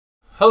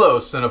Hello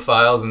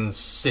cinephiles and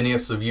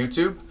cineasts of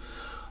YouTube.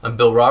 I'm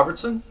Bill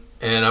Robertson,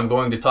 and I'm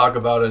going to talk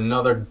about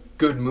another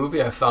good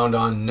movie I found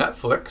on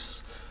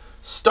Netflix,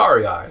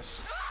 Starry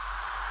Eyes.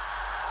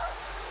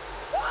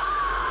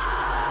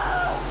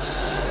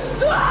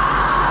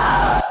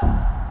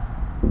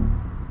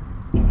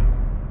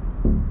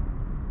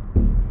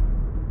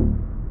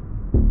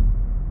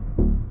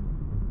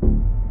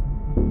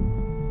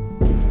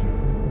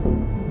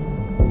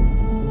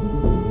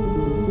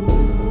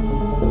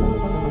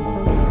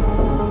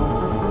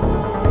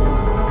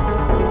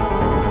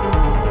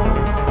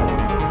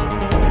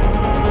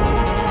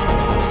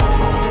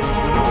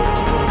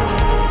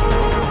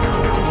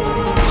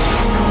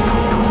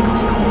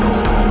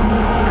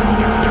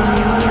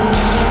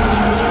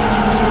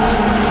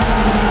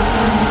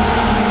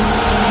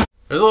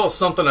 There's a little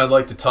something I'd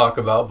like to talk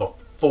about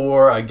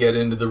before I get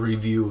into the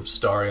review of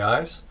Starry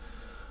Eyes.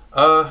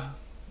 The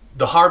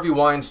Harvey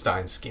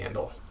Weinstein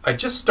scandal. I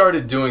just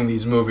started doing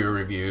these movie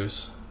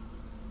reviews,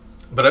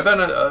 but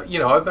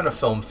I've been a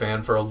film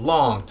fan for a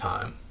long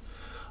time.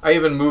 I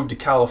even moved to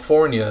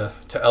California,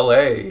 to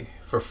LA,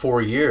 for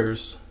 4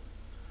 years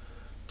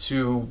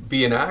to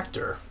be an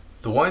actor.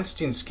 The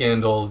Weinstein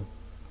scandal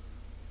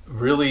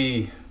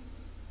really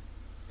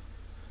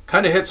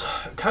kind of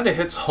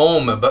hits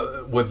home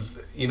with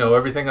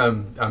everything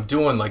I'm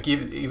doing, like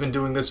even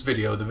doing this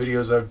video, the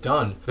videos I've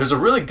done. There's a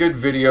really good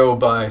video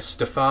by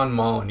Stefan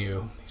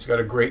Molyneux. He's got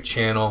a great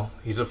channel.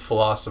 He's a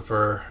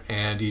philosopher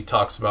and he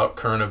talks about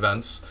current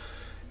events.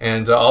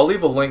 And I'll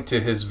leave a link to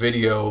his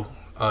video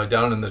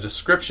down in the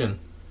description.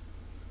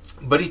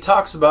 But he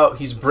talks about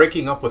he's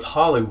breaking up with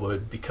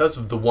Hollywood because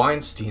of the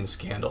Weinstein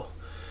scandal.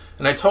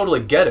 And I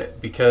totally get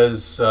it,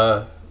 because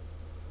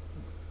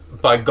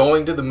by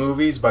going to the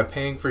movies, by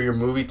paying for your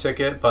movie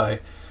ticket,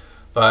 by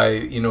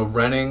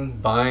renting,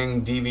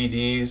 buying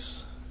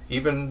DVDs,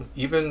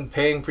 even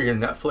paying for your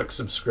Netflix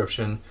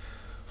subscription,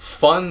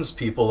 funds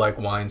people like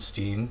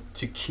Weinstein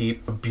to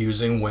keep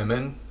abusing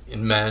women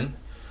and men,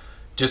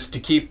 just to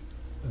keep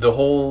the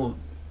whole,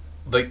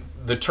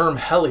 the term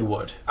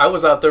Hollywood. I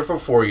was out there for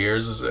 4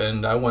 years,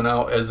 and I went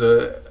out as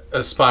a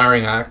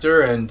aspiring actor,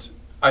 and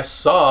I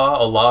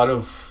saw a lot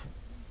of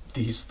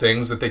these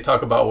things that they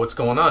talk about what's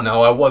going on.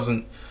 Now, I was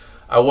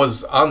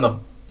on the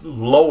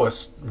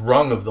lowest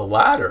rung of the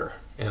ladder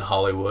in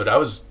Hollywood. I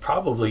was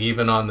probably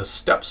even on the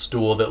step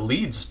stool that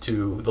leads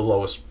to the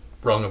lowest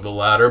rung of the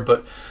ladder,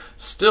 but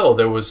still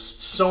there was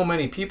so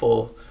many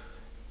people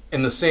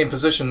in the same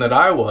position that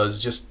I was,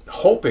 just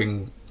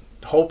hoping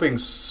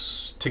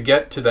to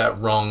get to that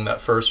rung,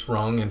 that first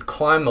rung, and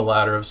climb the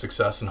ladder of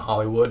success in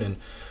Hollywood. And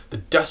the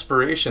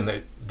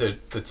desperation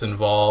that's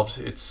involved,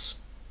 it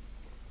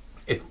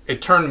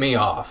turned me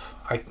off.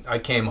 I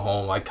came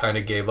home. I kind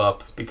of gave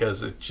up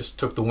because it just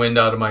took the wind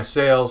out of my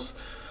sails,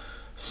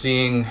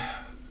 seeing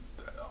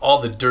all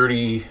the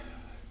dirty,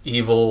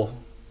 evil,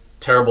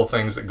 terrible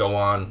things that go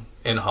on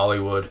in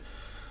Hollywood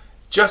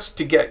just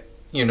to get,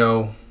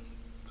 a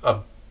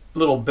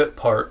little bit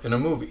part in a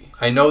movie.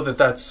 I know that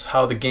that's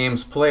how the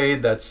game's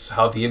played, that's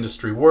how the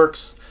industry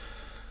works,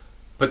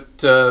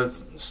 but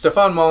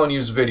Stefan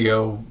Molyneux's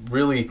video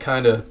really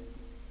kind of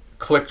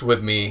clicked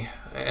with me.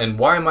 And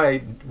why am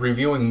I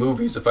reviewing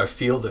movies if I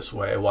feel this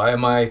way? Why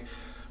am I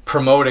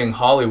promoting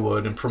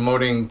Hollywood and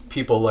promoting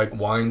people like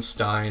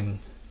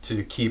Weinstein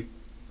to keep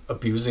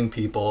abusing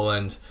people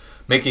and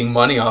making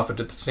money off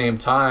it at the same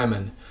time?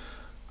 And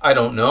I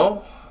don't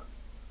know.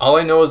 All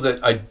I know is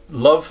that I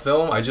love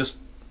film. I just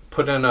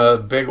put in a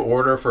big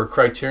order for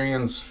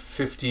Criterion's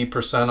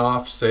 50%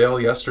 off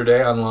sale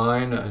yesterday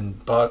online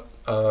and bought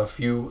a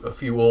few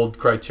old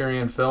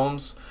Criterion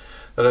films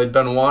that I'd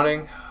been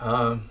wanting.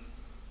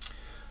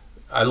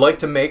 I like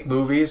to make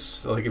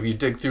movies. Like, if you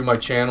dig through my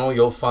channel,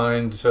 you'll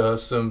find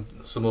some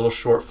little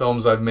short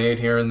films I've made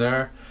here and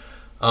there.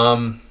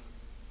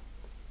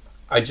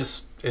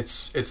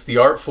 It's the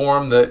art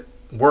form that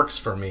works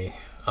for me.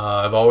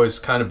 I've always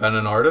kind of been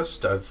an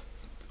artist. I've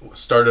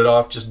started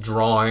off just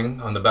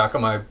drawing on the back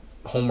of my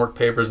homework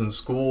papers in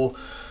school,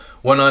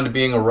 went on to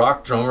being a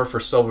rock drummer for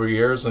several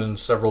years in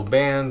several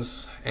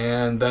bands,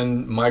 and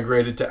then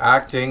migrated to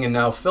acting and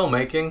now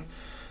filmmaking,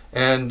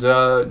 and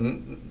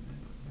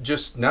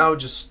just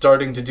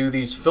starting to do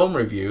these film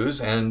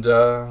reviews. And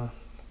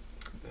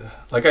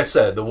like I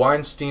said, the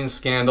Weinstein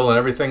scandal and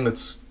everything,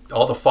 that's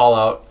all the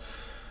fallout,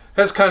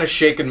 has kind of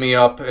shaken me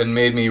up and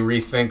made me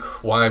rethink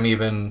why I'm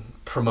even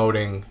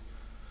promoting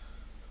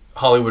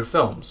Hollywood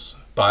films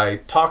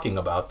by talking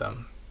about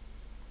them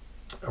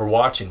or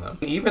watching them.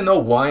 Even though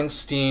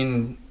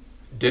Weinstein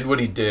did what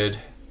he did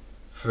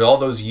for all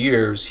those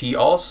years, he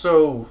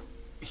also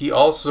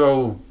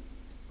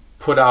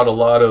put out a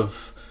lot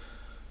of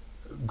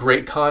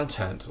great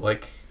content.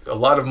 Like, a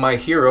lot of my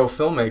hero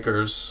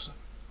filmmakers,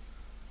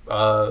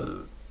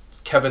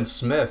 Kevin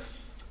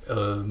Smith,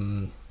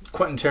 Quentin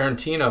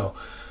Tarantino,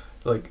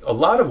 like a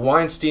lot of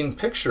Weinstein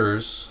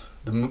pictures,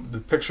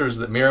 the pictures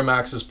that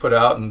Miramax has put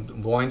out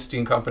and the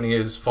Weinstein Company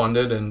has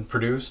funded and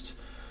produced,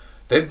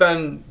 they've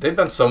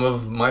been some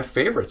of my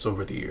favorites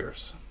over the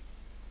years.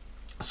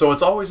 So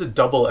it's always a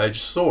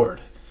double-edged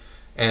sword.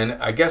 And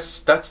I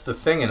guess that's the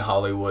thing in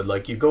Hollywood.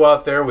 Like, you go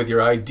out there with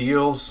your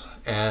ideals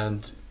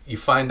and you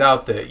find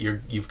out that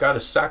you've got to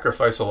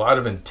sacrifice a lot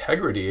of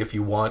integrity if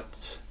you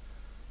want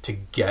to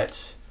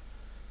get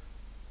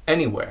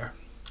anywhere.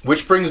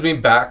 Which brings me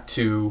back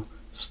to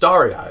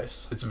Starry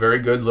Eyes. It's a very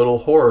good little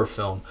horror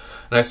film.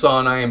 And I saw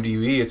on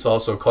IMDb it's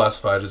also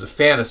classified as a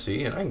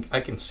fantasy, and I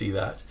can see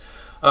that.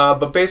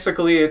 But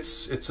basically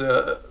it's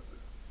a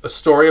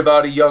story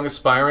about a young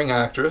aspiring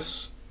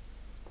actress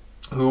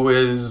who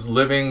is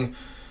living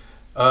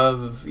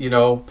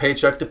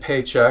paycheck to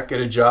paycheck at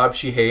a job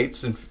she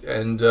hates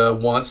and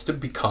wants to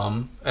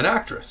become an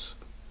actress.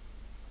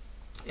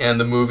 And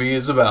the movie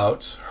is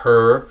about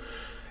her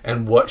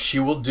and what she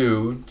will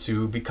do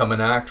to become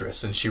an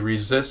actress. And she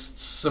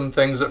resists some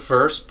things at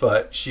first,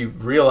 but she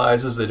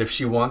realizes that if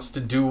she wants to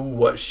do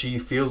what she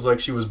feels like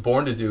she was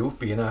born to do,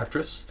 be an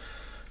actress,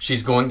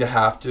 she's going to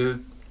have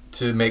to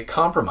make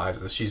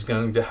compromises. She's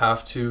going to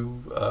have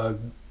to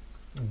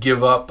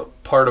give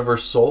up part of her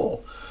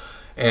soul.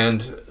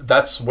 And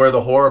that's where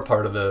the horror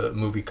part of the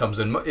movie comes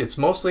in. It's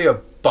mostly a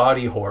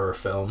body horror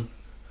film.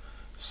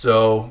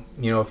 So,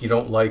 if you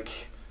don't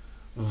like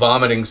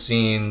vomiting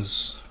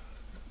scenes,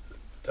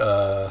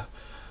 peeling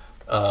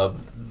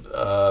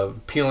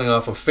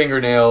off of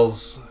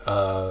fingernails,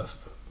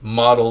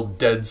 mottled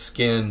dead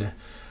skin,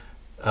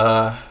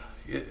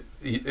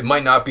 it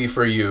might not be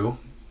for you.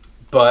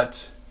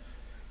 But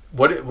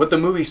what the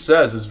movie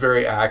says is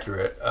very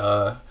accurate.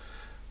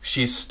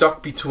 She's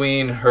stuck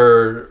between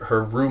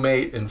her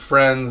roommate and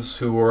friends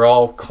who are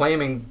all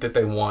claiming that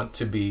they want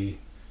to be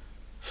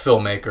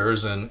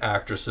filmmakers and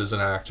actresses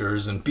and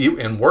actors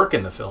and work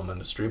in the film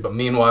industry, but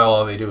meanwhile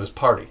all they do is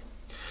party.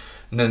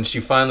 And then she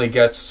finally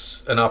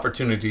gets an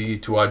opportunity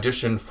to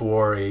audition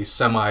for a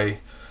semi-big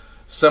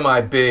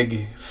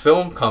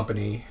film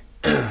company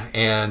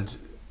and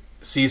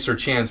sees her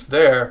chance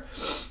there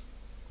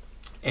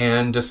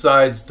and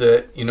decides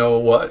that, you know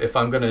what, if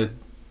I'm going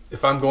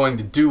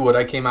to do what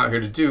I came out here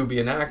to do, be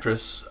an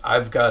actress,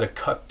 I've got to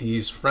cut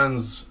these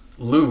friends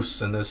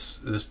loose and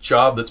this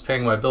job that's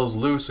paying my bills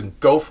loose and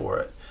go for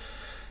it.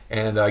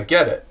 And I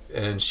get it,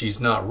 and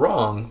she's not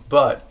wrong,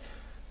 but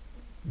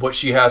what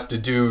she has to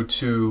do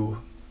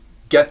to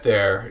get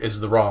there is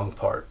the wrong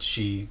part.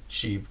 She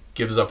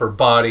gives up her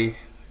body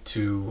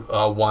to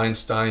a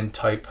Weinstein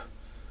type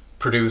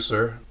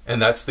producer,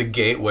 and that's the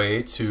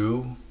gateway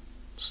to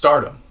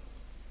stardom.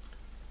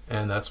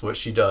 And that's what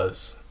she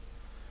does.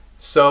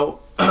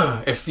 So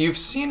if you've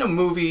seen a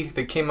movie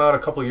that came out a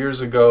couple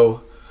years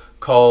ago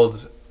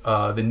called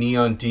The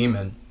Neon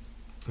Demon,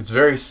 it's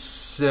very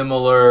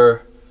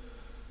similar,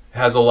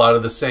 has a lot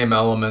of the same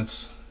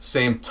elements,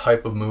 same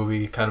type of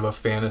movie, kind of a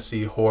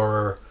fantasy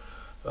horror,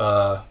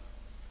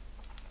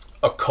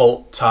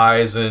 occult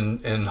ties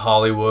in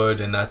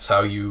Hollywood, and that's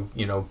how you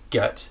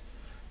get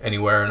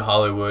anywhere in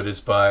Hollywood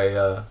is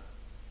by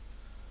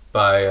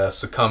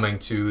succumbing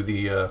to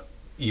the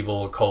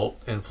evil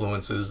occult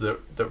influences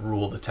that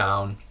rule the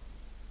town,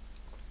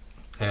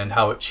 and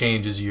how it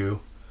changes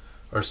you,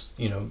 or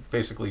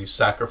basically you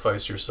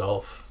sacrifice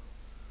yourself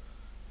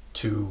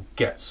to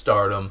get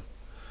stardom.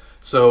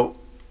 So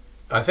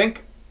I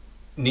think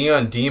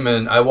Neon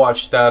Demon, I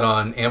watched that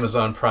on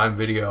Amazon Prime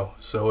Video,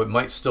 so it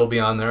might still be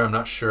on there, I'm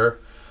not sure.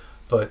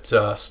 But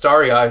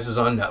Starry Eyes is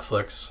on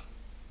Netflix.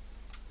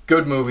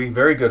 Good movie,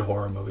 very good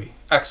horror movie,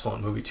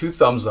 excellent movie, 2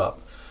 thumbs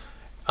up.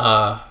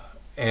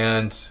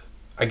 And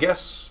I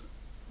guess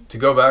to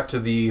go back to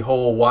the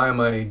whole why am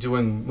I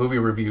doing movie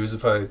reviews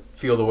if I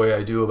feel the way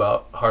I do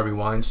about Harvey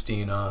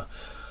Weinstein,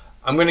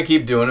 I'm going to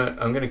keep doing it.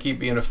 I'm going to keep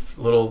being a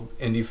little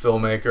indie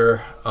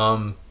filmmaker.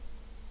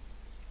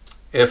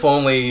 If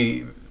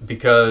only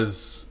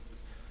because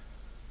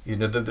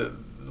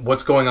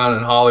what's going on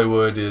in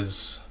Hollywood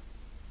is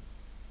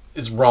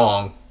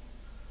wrong,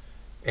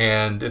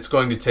 and it's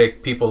going to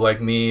take people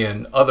like me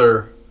and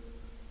other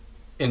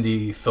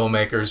indie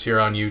filmmakers here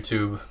on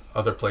YouTube,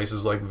 other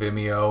places like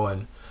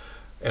Vimeo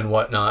and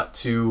whatnot,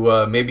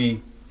 to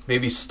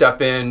maybe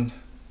step in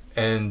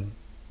and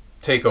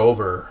take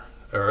over,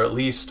 or at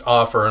least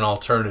offer an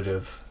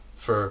alternative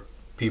for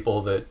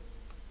people that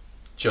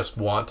just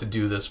want to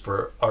do this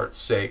for art's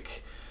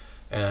sake,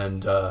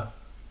 and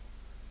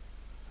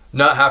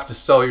not have to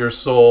sell your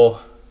soul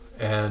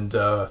and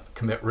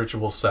commit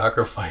ritual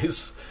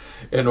sacrifice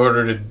in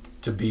order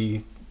to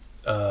be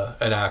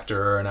an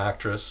actor or an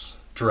actress,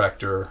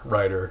 director,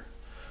 writer,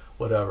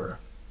 whatever.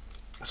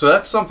 So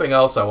that's something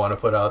else I want to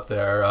put out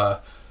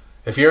there.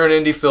 If you're an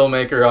indie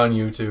filmmaker on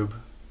YouTube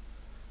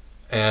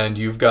and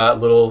you've got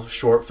little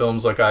short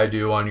films like I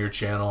do on your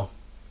channel,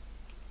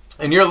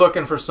 and you're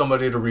looking for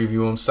somebody to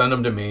review them, send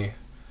them to me.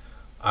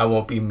 I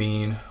won't be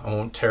mean. I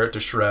won't tear it to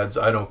shreds.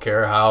 I don't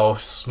care how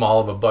small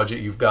of a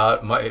budget you've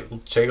got.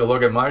 Take a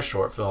look at my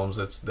short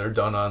films. They're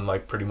done on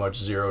like pretty much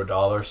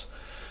 $0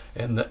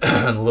 and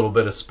a little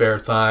bit of spare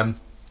time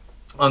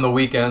on the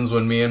weekends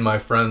when me and my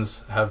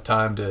friends have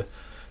time to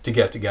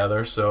get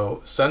together.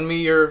 So send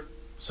me your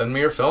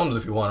films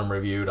if you want them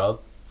reviewed.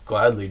 I'll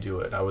gladly do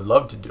it. I would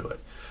love to do it.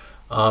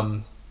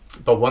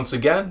 But once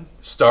again,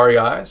 Starry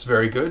Eyes,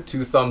 very good.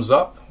 2 thumbs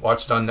up.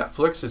 Watch it on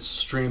Netflix. It's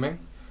streaming.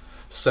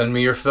 Send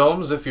me your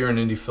films if you're an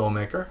indie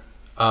filmmaker.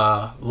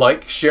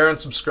 Like, share, and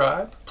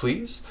subscribe,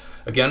 please.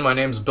 Again, my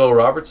name's Bill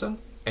Robertson,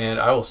 and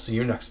I will see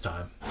you next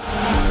time.